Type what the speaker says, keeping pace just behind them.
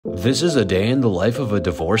This is a day in the life of a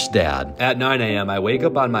divorced dad. At 9 a.m., I wake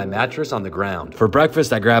up on my mattress on the ground. For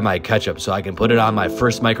breakfast, I grab my ketchup so I can put it on my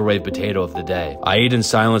first microwave potato of the day. I eat in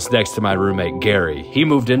silence next to my roommate, Gary. He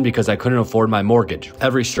moved in because I couldn't afford my mortgage.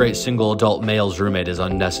 Every straight single adult male's roommate is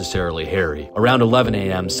unnecessarily hairy. Around 11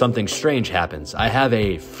 a.m., something strange happens. I have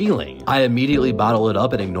a feeling. I immediately bottle it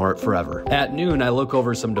up and ignore it forever. At noon, I look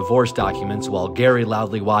over some divorce documents while Gary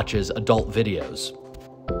loudly watches adult videos.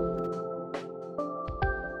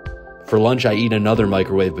 For lunch, I eat another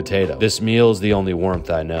microwave potato. This meal is the only warmth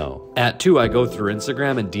I know. At 2, I go through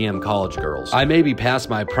Instagram and DM college girls. I may be past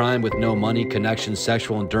my prime with no money, connection,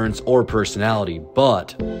 sexual endurance, or personality,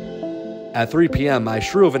 but at 3 p.m., my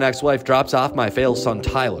shrew of an ex-wife drops off my failed son,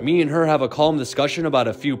 Tyler. Me and her have a calm discussion about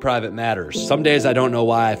a few private matters. Some days I don't know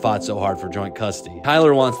why I fought so hard for joint custody.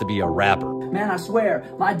 Tyler wants to be a rapper. Man, I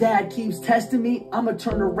swear, my dad keeps testing me. I'ma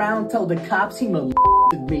turn around, tell the cops he with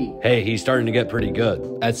me. Hey, he's starting to get pretty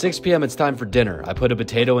good. At 6 p.m., it's time for dinner. I put a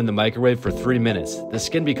potato in the microwave for 3 minutes. The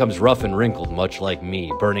skin becomes rough and wrinkled, much like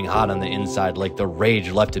me, burning hot on the inside like the rage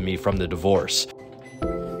left in me from the divorce.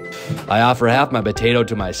 I offer half my potato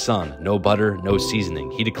to my son. No butter, no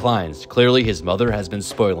seasoning. He declines. Clearly, his mother has been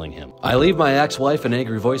spoiling him. I leave my ex-wife an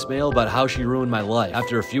angry voicemail about how she ruined my life.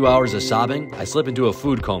 After a few hours of sobbing, I slip into a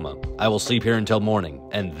food coma. I will sleep here until morning,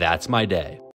 and that's my day.